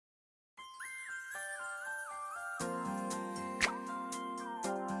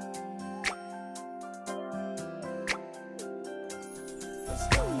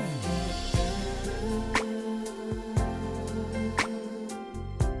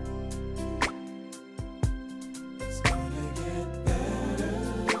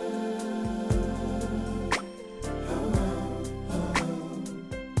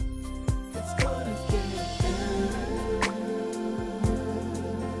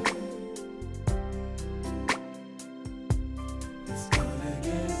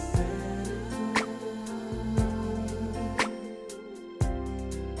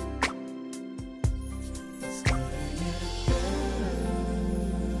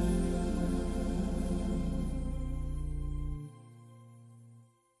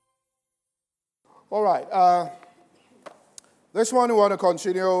All right. This one we want to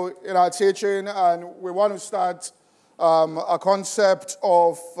continue in our teaching, and we want to start a concept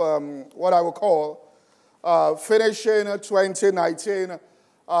of what I will call finishing 2019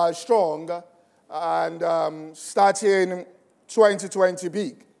 strong and starting 2020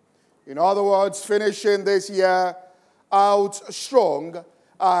 big. In other words, finishing this year out strong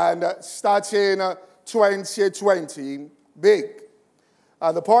and starting 2020 big.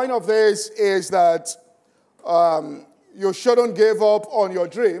 And the point of this is that you shouldn't give up on your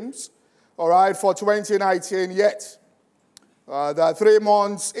dreams, all right, for 2019 yet. That 3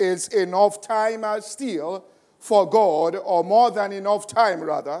 months is enough time still for God, or more than enough time,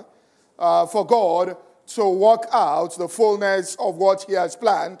 rather, for God to work out the fullness of what He has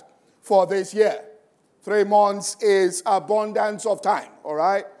planned for this year. 3 months is abundance of time, all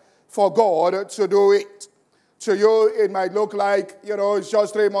right, for God to do it. To you, it might look like, it's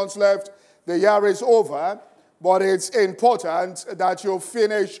just 3 months left, the year is over, but it's important that you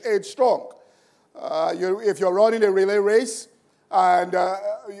finish it strong. If you're running a relay race and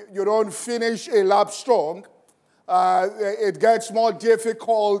you don't finish a lap strong, it gets more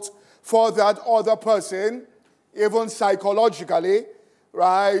difficult for that other person, even psychologically,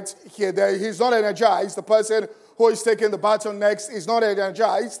 right? He's not energized. The person who is taking the baton next is not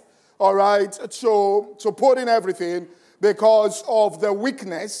energized, all right, to put in everything because of the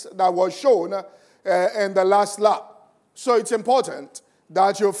weakness that was shown in the last lap. So it's important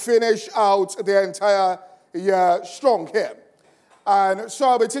that you finish out the entire year strong here. And so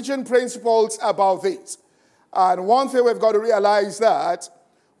I'll be teaching principles about this. And one thing we've got to realize that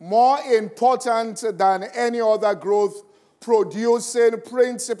more important than any other growth-producing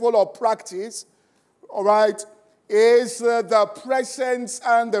principle or practice, all right, is the presence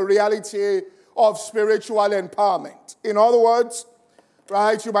and the reality of spiritual empowerment. In other words,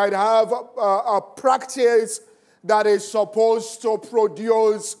 right, you might have a practice that is supposed to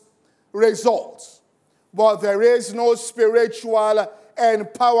produce results, but there is no spiritual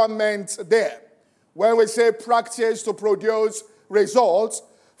empowerment there. When we say practice to produce results,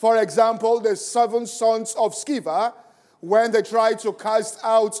 for example, the 7 sons of Sceva, when they tried to cast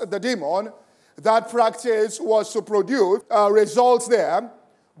out the demon, that practice was to produce results there,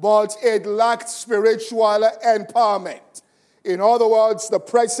 but it lacked spiritual empowerment. In other words, the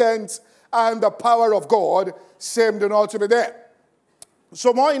presence and the power of God seemed not to be there.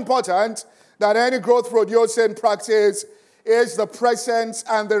 So more important than any growth-producing practice is the presence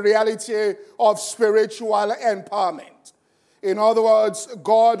and the reality of spiritual empowerment. In other words,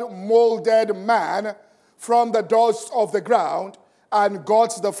 God molded man from the dust of the ground and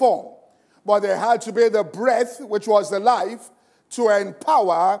got the form. But there had to be the breath, which was the life, to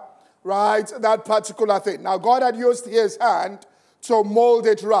empower, right, that particular thing. Now, God had used His hand to mold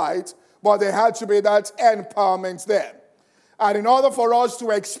it right, but there had to be that empowerment there. And in order for us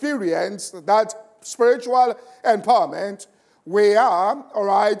to experience that spiritual empowerment, we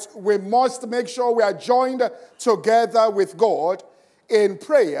must make sure we are joined together with God in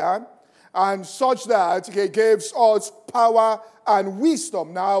prayer, and such that He gives us power and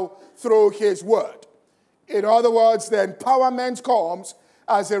wisdom now through His word. In other words, the empowerment comes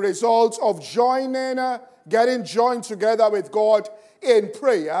as a result of getting joined together with God in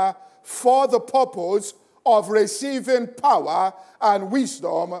prayer for the purpose of receiving power and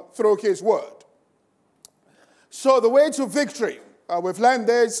wisdom through His word. So the way to victory, we've learned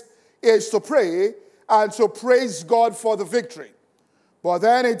this, is to pray and to praise God for the victory. But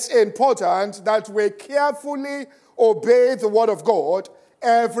then it's important that we carefully obey the word of God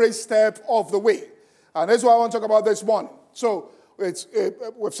every step of the way. And that's what I want to talk about this morning. So we've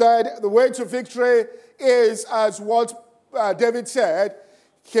said the way to victory is as what David said.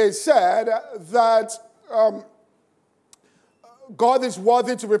 He said that God is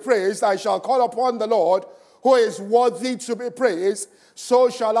worthy to be praised. I shall call upon the Lord who is worthy to be praised. So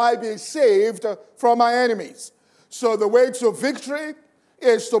shall I be saved from my enemies. So the way to victory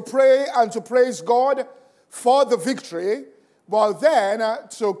is to pray and to praise God for the victory, but then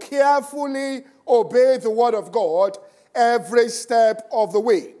to carefully obey the word of God every step of the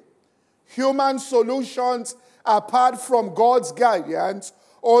way. Human solutions, apart from God's guidance,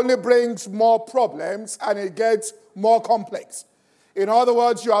 only brings more problems and it gets more complex. In other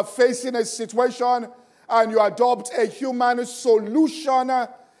words, you are facing a situation and you adopt a human solution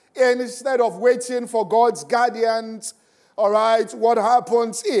instead of waiting for God's guidance. All right, what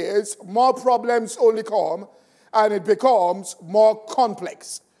happens is more problems only come and it becomes more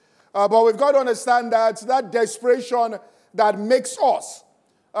complex. But we've got to understand that desperation that makes us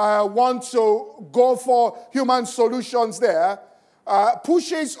want to go for human solutions there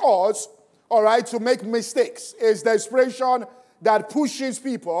pushes us all right, to make mistakes. It's desperation that pushes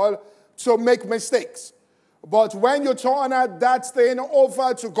people to make mistakes. But when you turn that thing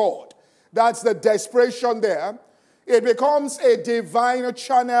over to God, that's the desperation there, it becomes a divine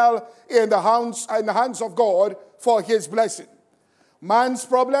channel in the hands of God for his blessing. Man's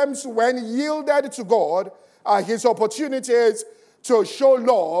problems, when yielded to God, are his opportunities to show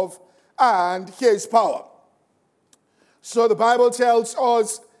love and his power. So the Bible tells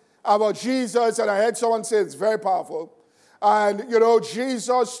us about Jesus, and I heard someone say it's very powerful. And,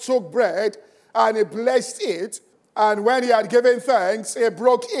 Jesus took bread and he blessed it. And when he had given thanks, he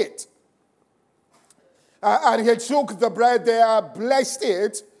broke it. And he took the bread there, blessed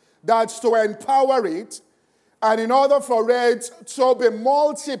it, that's to empower it. And in order for it to be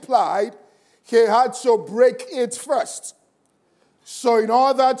multiplied, he had to break it first. So in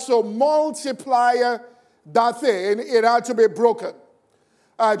order to multiply that thing, it had to be broken.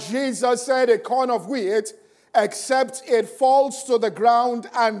 Jesus said a corn of wheat, except it falls to the ground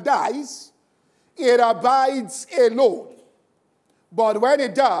and dies, it abides alone. But when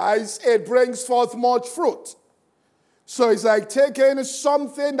it dies, it brings forth much fruit. So it's like taking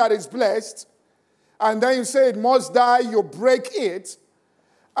something that is blessed, and then you say it must die, you break it.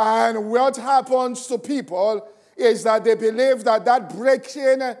 And what happens to people is that they believe that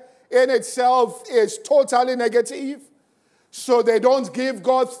breaking in itself is totally negative. So they don't give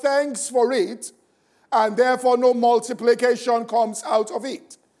God thanks for it, and therefore no multiplication comes out of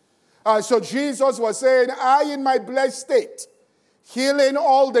it. So Jesus was saying, I in my blessed state, healing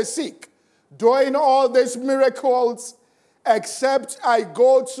all the sick, doing all these miracles, except I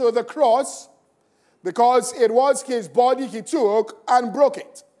go to the cross, because it was his body he took and broke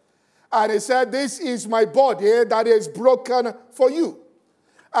it. And he said, this is my body that is broken for you.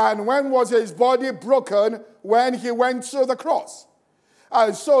 And when was his body broken? When he went to the cross.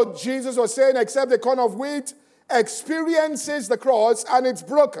 And so Jesus was saying, except the corn of wheat experiences the cross and it's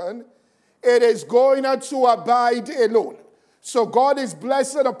broken, it is going to abide alone. So God is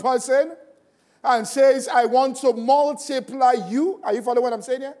blessing a person and says, I want to multiply you. Are you following what I'm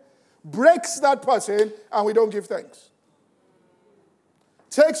saying here? Breaks that person and we don't give thanks.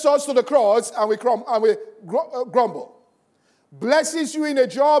 Takes us to the cross and we grumble. Blesses you in a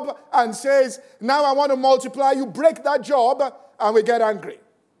job and says, now I want to multiply you. Break that job and we get angry.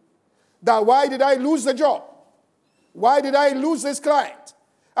 That why did I lose the job? Why did I lose this client?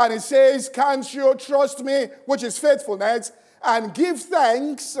 And it says, can't you trust me, which is faithfulness, and give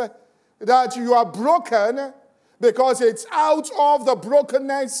thanks that you are broken, because it's out of the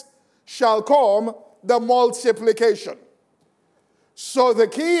brokenness shall come the multiplication. So the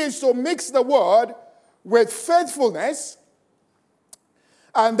key is to mix the word with faithfulness,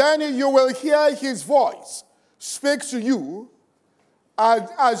 and then you will hear his voice speak to you. And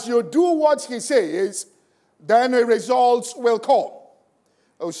as you do what he says, then the results will come.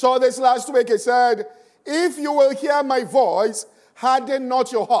 We saw this last week. He said, if you will hear my voice, harden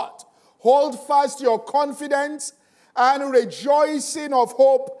not your heart. Hold fast your confidence and rejoicing of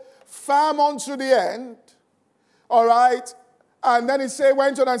hope firm unto the end. All right? And then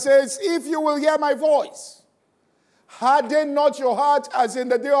went on and says, if you will hear my voice, harden not your heart, as in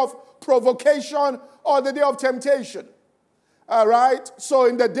the day of provocation or the day of temptation. All right? So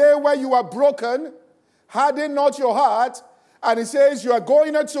in the day where you are broken, harden not your heart. And he says, you are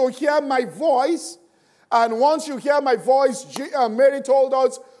going to hear my voice. And once you hear my voice, Mary told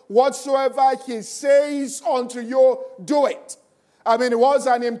us, whatsoever he says unto you, do it. I mean, it was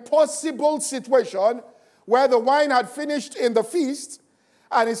an impossible situation where the wine had finished in the feast.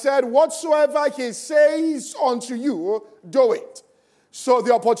 And he said, whatsoever he says unto you, do it. So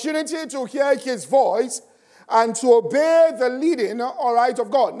the opportunity to hear his voice and to obey the leading, all right,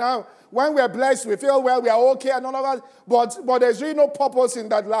 of God. Now, when we are blessed, we feel, well, we are okay and all of that. But there's really no purpose in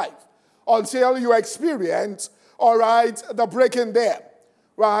that life until you experience, all right, the breaking there,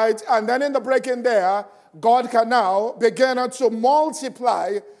 right? And then in the breaking there, God can now begin to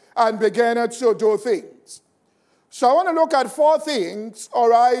multiply and begin to do things. So I want to look at 4 things, all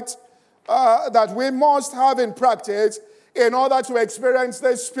right, that we must have in practice in order to experience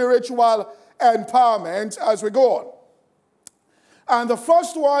this spiritual empowerment as we go on. And the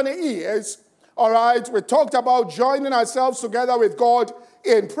first one is, all right, we talked about joining ourselves together with God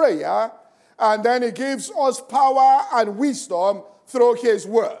in prayer, and then he gives us power and wisdom through his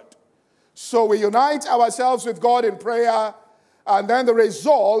word. So we unite ourselves with God in prayer, and then the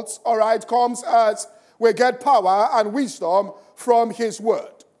result, all right, comes as we get power and wisdom from his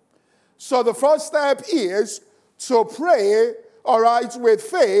word. So the first step is to pray, all right, with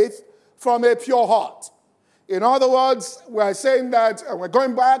faith from a pure heart. In other words, we're saying that, and we're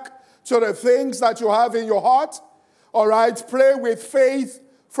going back to the things that you have in your heart. All right, pray with faith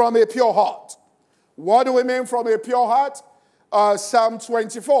from a pure heart. What do we mean from a pure heart? Psalm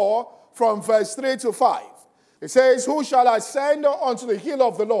 24 from verse 3 to 5. It says, who shall ascend unto the hill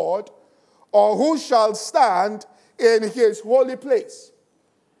of the Lord, or who shall stand in his holy place?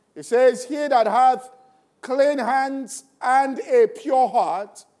 It says, he that hath clean hands and a pure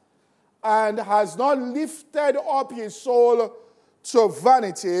heart, and has not lifted up his soul to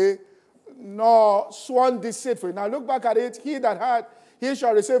vanity, nor sworn deceitfully. Now look back at it. He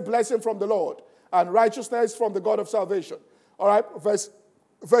shall receive blessing from the Lord, and righteousness from the God of salvation. All right, verse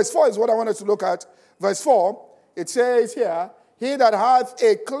 4 is what I wanted to look at. Verse 4, it says here, he that hath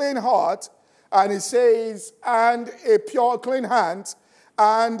a clean heart, and it says, and a pure, clean hands,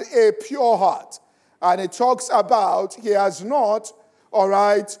 and a pure heart. And it talks about he has not, all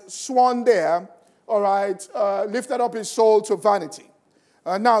right, sworn there, all right, lifted up his soul to vanity.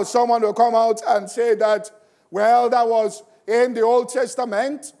 Now someone will come out and say that, well, that was in the Old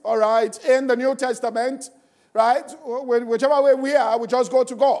Testament, all right, in the New Testament, right? Whichever way we are, we just go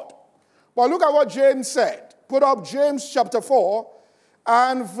to God. But look at what James said. Put up James chapter 4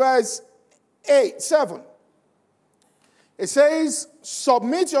 and verse 7. It says,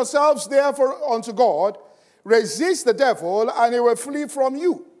 submit yourselves therefore unto God, resist the devil, and he will flee from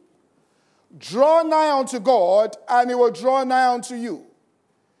you. Draw nigh unto God, and he will draw nigh unto you.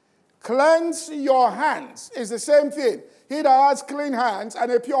 Cleanse your hands is the same thing. He that has clean hands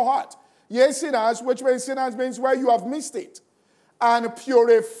and a pure heart. Ye sinners, which means sinners means where you have missed it. And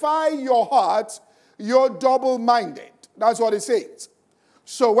purify your heart, you're double-minded. That's what it says.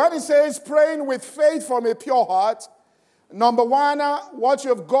 So when it says praying with faith from a pure heart, number one, what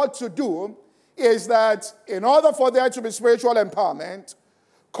you've got to do is that in order for there to be spiritual empowerment,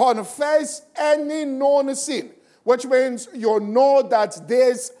 confess any known sin, which means you know that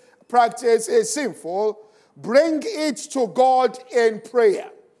this practice is sinful. Bring it to God in prayer.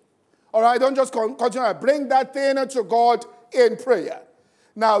 All right, don't just continue. Bring that thing to God in prayer.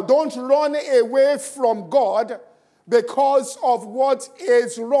 Now, don't run away from God because of what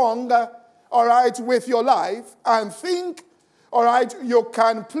is wrong, all right, with your life, and think, all right, you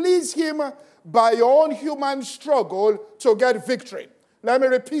can please him by your own human struggle to get victory. Let me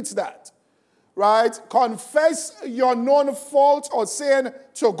repeat that, right? Confess your known fault or sin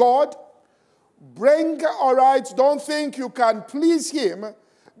to God. Bring, all right, don't think you can please him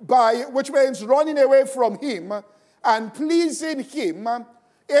which means running away from him and pleasing him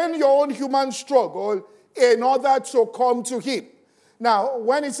in your own human struggle in order to come to him. Now,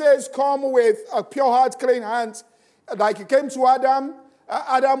 when it says come with a pure heart, clean hands, like it came to Adam,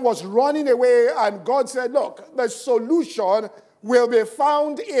 Adam was running away, and God said, look, the solution will be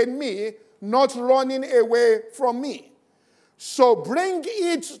found in me, not running away from me. So bring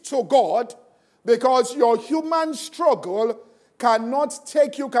it to God, because your human struggle cannot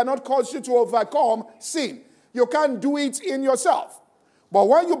cause you to overcome sin. You can't do it in yourself. But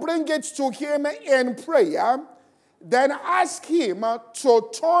when you bring it to him in prayer, then ask him to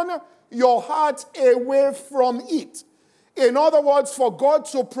turn your heart away from it. In other words, for God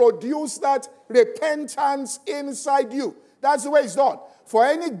to produce that repentance inside you. That's the way it's done. For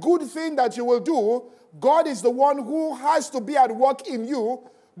any good thing that you will do, God is the one who has to be at work in you,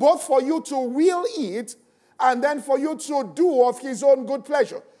 both for you to will it and then for you to do of his own good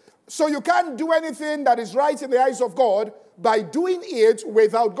pleasure. So you can't do anything that is right in the eyes of God by doing it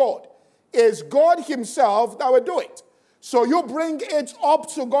without God. It's God himself that will do it. So you bring it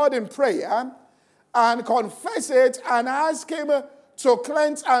up to God in prayer and confess it and ask him to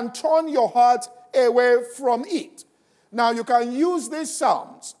cleanse and turn your heart away from it. Now you can use these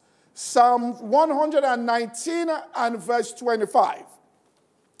Psalms. Psalm 119 and verse 25.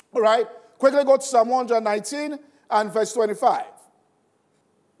 All right, quickly go to Psalm 119 and verse 25.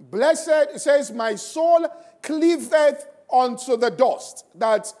 Blessed, it says, my soul cleaveth unto the dust.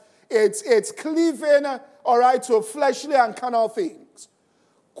 That it's cleaving, all right, to fleshly and carnal things.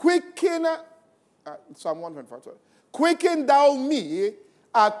 Quicken, Psalm 125. Quicken thou me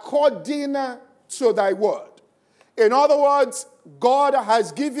according to thy word. In other words, God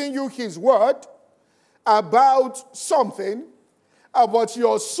has given you his word about something, but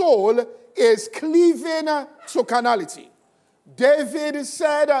your soul is cleaving to carnality. David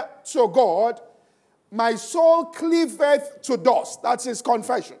said to God, my soul cleaveth to dust. That's his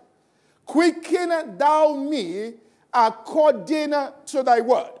confession. Quicken thou me according to thy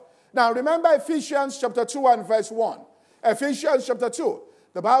word. Now remember Ephesians chapter 2 and verse 1. Ephesians chapter 2.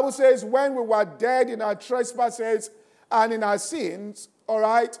 The Bible says when we were dead in our trespasses and in our sins, all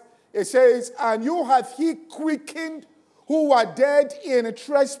right, it says, and you hath he quickened who were dead in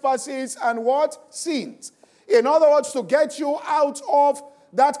trespasses and what? Sins. In other words, to get you out of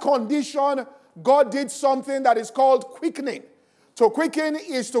that condition, God did something that is called quickening. To quicken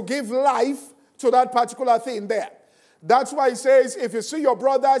is to give life to that particular thing there. That's why he says, if you see your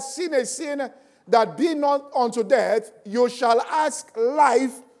brother sin a sin that be not unto death, you shall ask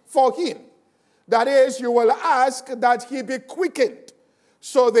life for him. That is, you will ask that he be quickened.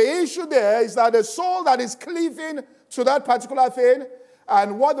 So the issue there is that the soul that is cleaving to that particular thing,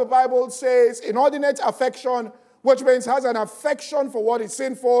 and what the Bible says, inordinate affection, which means has an affection for what is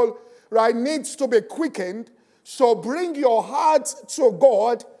sinful, right, needs to be quickened. So bring your heart to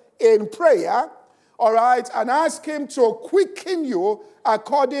God in prayer, all right, and ask him to quicken you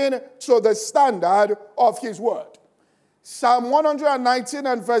according to the standard of his word. Psalm 119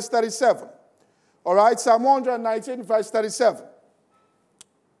 and verse 37. All right, Psalm 119 verse 37.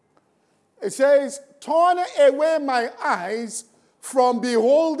 It says, turn away my eyes from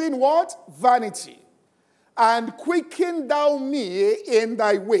beholding what? Vanity. And quicken thou me in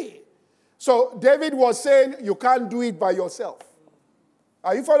thy way. So David was saying, you can't do it by yourself.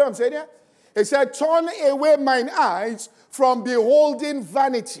 Are you following what I'm saying here? He said, turn away mine eyes from beholding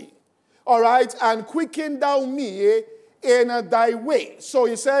vanity. All right, and quicken thou me in thy way. So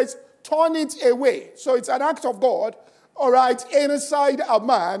he says, turn it away. So it's an act of God, all right, inside a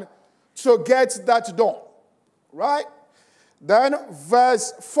man to get that done. Right? Then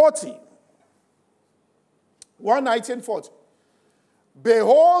verse 40. 1:19:40.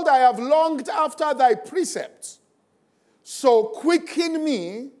 Behold, I have longed after thy precepts, so quicken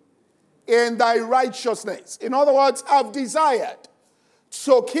me in thy righteousness. In other words, I've desired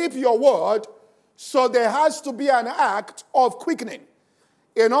to keep your word, so there has to be an act of quickening.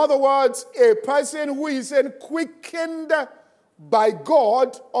 In other words, a person who is quickened by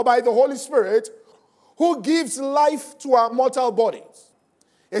God or by the Holy Spirit, who gives life to our mortal bodies.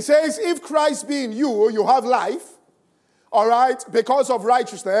 It says, if Christ be in you, you have life, all right, because of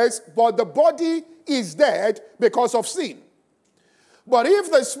righteousness, but the body is dead because of sin. But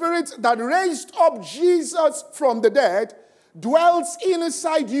if the Spirit that raised up Jesus from the dead dwells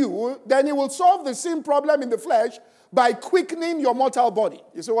inside you, then he will solve the sin problem in the flesh by quickening your mortal body.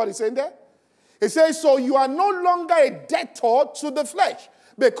 You see what he's saying there? He says, so you are no longer a debtor to the flesh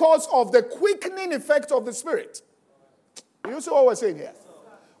because of the quickening effect of the Spirit. You see what we're saying here?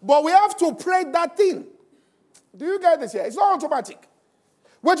 But we have to pray that thing. Do you get this here? It's not automatic.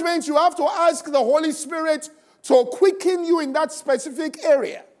 Which means you have to ask the Holy Spirit to quicken you in that specific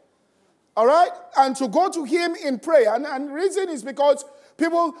area. All right? And to go to him in prayer. And the reason is because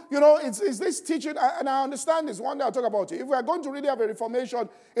people, it's this teaching, and I understand this. One day I'll talk about it. If we are going to really have a reformation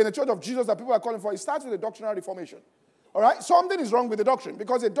in the Church of Jesus that people are calling for, it starts with a doctrinal reformation. All right? Something is wrong with the doctrine,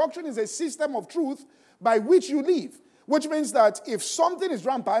 because a doctrine is a system of truth by which you live. Which means that if something is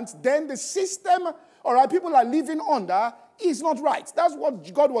rampant, then the system, all right, people are living under is not right. That's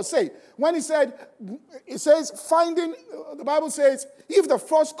what God was saying. When he said, it says, the Bible says, if the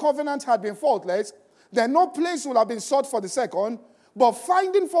first covenant had been faultless, then no place would have been sought for the second. But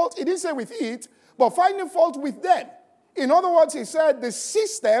finding fault, it didn't say with it, but finding fault with them. In other words, he said the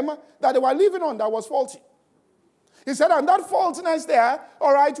system that they were living under was faulty. He said, and that faultiness there,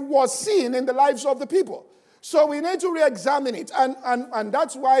 all right, was seen in the lives of the people. So we need to re-examine it. And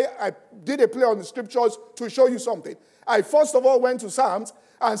that's why I did a play on the scriptures to show you something. I first of all went to Psalms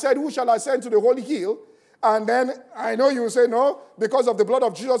and said, who shall ascend to the holy hill? And then I know you will say, no, because of the blood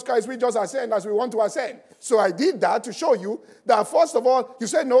of Jesus Christ, we just ascend as we want to ascend. So I did that to show you that first of all, you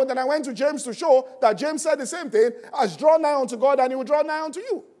said no. Then I went to James to show that James said the same thing, as draw nigh unto God and he will draw nigh unto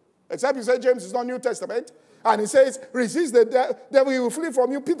you. Except you said James is not New Testament. And he says, resist the devil, he will flee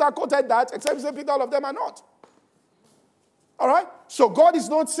from you. Peter quoted that, except he said, Peter, all of them are not. All right? So God is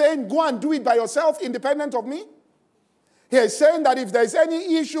not saying, go and do it by yourself, independent of me. He is saying that if there's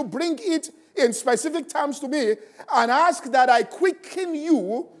any issue, bring it in specific terms to me and ask that I quicken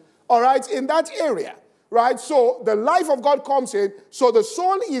you, all right, in that area. Right? So the life of God comes in. So the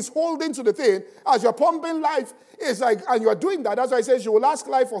soul is holding to the thing. As you're pumping life, it's like, and you're doing that. That's why it says you will ask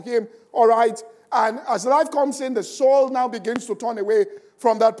life for him, all right? And as life comes in, the soul now begins to turn away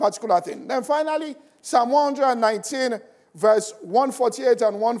from that particular thing. Then finally, Psalm 119, verse 148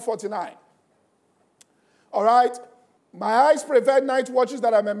 and 149. All right? My eyes prevent night watches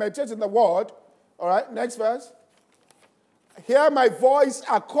that I may meditate in the word. All right, next verse. Hear my voice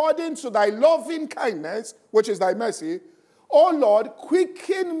according to thy loving kindness, which is thy mercy. O Lord,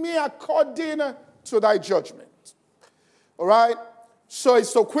 quicken me according to thy judgment. All right? So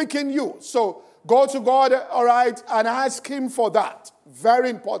it's to quicken you. So go to God, all right, and ask him for that. Very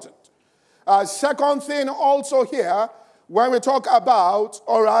important. Second thing also here, when we talk about,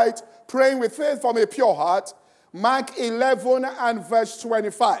 all right, praying with faith from a pure heart, Mark 11 and verse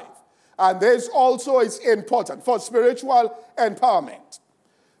 25. And this also is important for spiritual empowerment.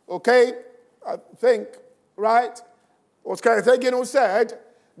 Okay? I think, right? Was kind of thinking who said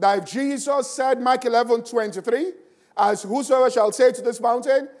that if Jesus said, Mark 11, 23, as whosoever shall say to this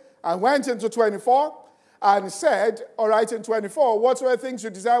mountain, and went into 24, and said, all right, in 24, whatsoever things you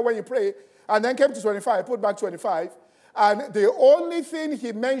desire when you pray, and then came to 25, put back 25, and the only thing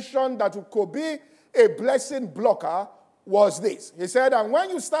he mentioned that could be a blessing blocker was this. He said, and when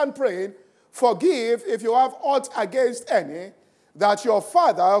you stand praying, forgive if you have aught against any, that your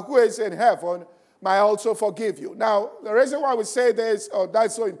Father who is in heaven might also forgive you. Now, the reason why we say this, or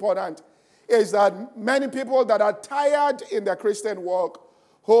that's so important, is that many people that are tired in their Christian walk,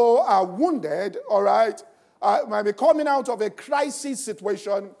 who are wounded, all right, might be coming out of a crisis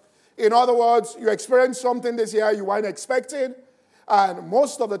situation. In other words, you experienced something this year you weren't expecting, and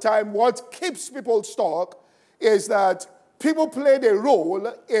most of the time what keeps people stuck is that people played a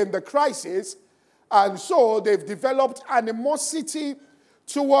role in the crisis, and so they've developed animosity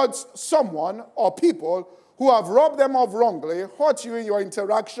towards someone or people who have robbed them of wrongly, hurt you in your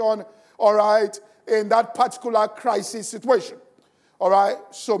interaction, all right, in that particular crisis situation. All right,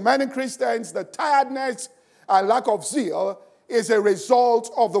 so many Christians, the tiredness and lack of zeal is a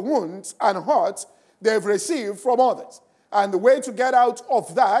result of the wounds and hurts they've received from others. And the way to get out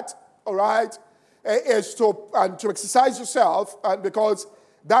of that, all right, is to exercise yourself, because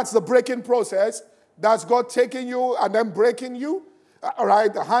that's the breaking process. That's God taking you and then breaking you. All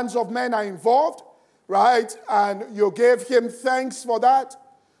right, the hands of men are involved, right? And you gave him thanks for that.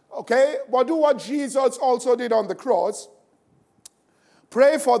 Okay, but do what Jesus also did on the cross.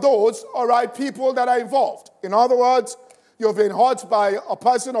 Pray for those, all right, people that are involved. In other words, you've been hurt by a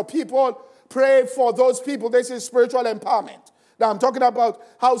person or people. Pray for those people. This is spiritual empowerment. Now, I'm talking about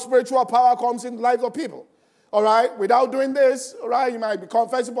how spiritual power comes in the lives of people. All right, without doing this, all right, you might be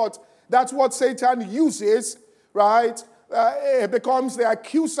confessing, but that's what Satan uses, right? It becomes the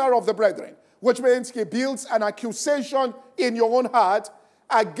accuser of the brethren, which means he builds an accusation in your own heart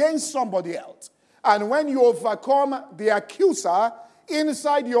against somebody else. And when you overcome the accuser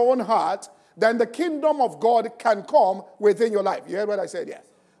inside your own heart, then the kingdom of God can come within your life. You heard what I said? Yes.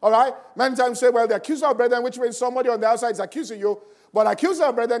 All right? Many times say, well, the accuser of brethren, which means somebody on the outside is accusing you. But accuser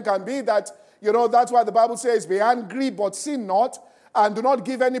of brethren can be that, you know, that's why the Bible says, be angry, but sin not, and do not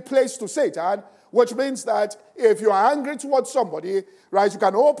give any place to Satan, which means that if you are angry towards somebody, right, you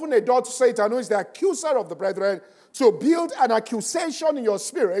can open a door to Satan, who is the accuser of the brethren, to build an accusation in your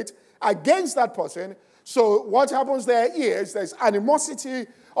spirit against that person. So what happens there is there's animosity,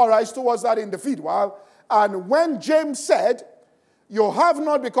 all right, towards that individual. And when James said, you have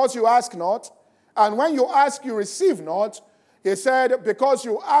not because you ask not, and when you ask, you receive not, he said, because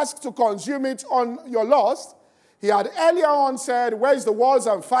you ask to consume it on your lust. He had earlier on said, where's the wars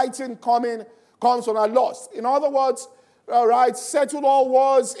and fighting comes from our lust. In other words, all right, settle all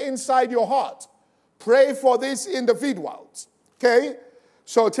wars inside your heart. Pray for these individuals, okay?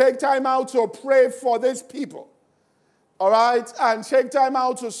 So take time out to pray for these people, all right? And take time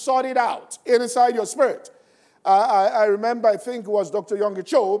out to sort it out inside your spirit. I remember, I think it was Dr. Yonggi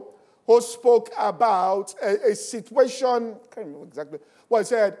Cho who spoke about a situation, I can't remember exactly what he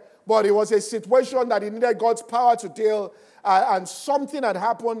said, but it was a situation that he needed God's power to deal, and something had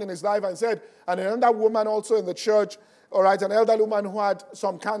happened in his life, and said, and another woman also in the church, all right, an elderly woman who had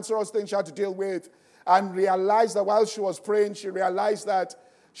some cancerous things she had to deal with, and realized that while she was praying, she realized that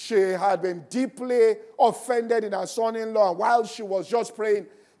she had been deeply offended in her son-in-law. And while she was just praying,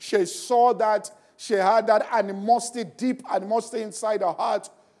 she saw that she had that animosity, deep animosity inside her heart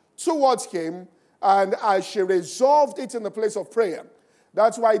towards him. And as she resolved it in the place of prayer,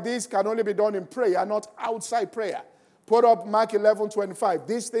 that's why this can only be done in prayer, not outside prayer. Put up Mark 11:25.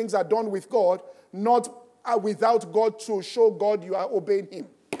 These things are done with God, not without God, to show God you are obeying him.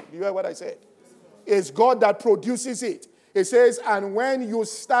 Do you hear what I said? It's God that produces it. It says, and when you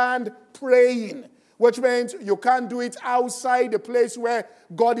stand praying, which means you can't do it outside the place where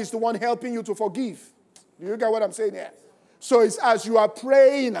God is the one helping you to forgive. Do you get what I'm saying here? So it's as you are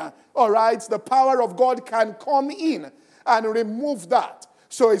praying, all right, the power of God can come in and remove that.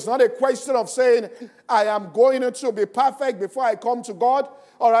 So it's not a question of saying, I am going to be perfect before I come to God,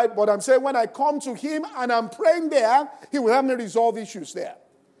 all right, but I'm saying when I come to him and I'm praying there, he will help me resolve issues there.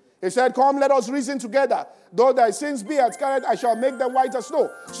 He said, come, let us reason together. Though thy sins be as scarlet, I shall make them white as snow.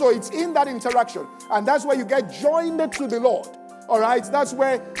 So it's in that interaction. And that's where you get joined to the Lord. All right? That's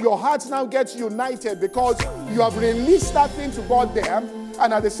where your heart now gets united, because you have released that thing to God there.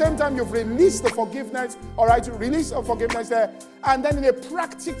 and at the same time you've released the forgiveness, all right, you release the forgiveness there, and then in a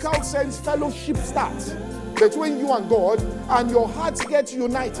practical sense, fellowship starts between you and God, and your hearts get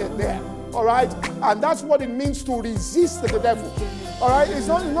united there, all right? And that's what it means to resist the devil, all right? It's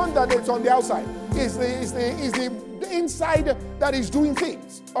not that it's on the outside. It's the inside that is doing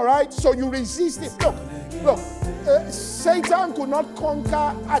things, all right? So you resist it. Look, Satan could not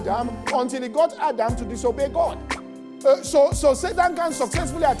conquer Adam until he got Adam to disobey God. So Satan can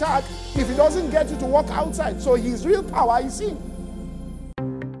successfully attack if he doesn't get you to walk outside. So his real power is sin.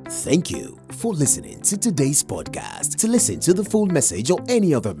 Thank you for listening to today's podcast. To listen to the full message or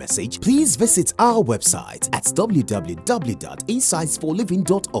any other message, please visit our website at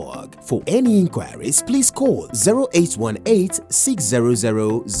www.insightsforliving.org. For any inquiries, please call 0818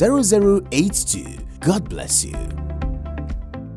 600 0082. God bless you.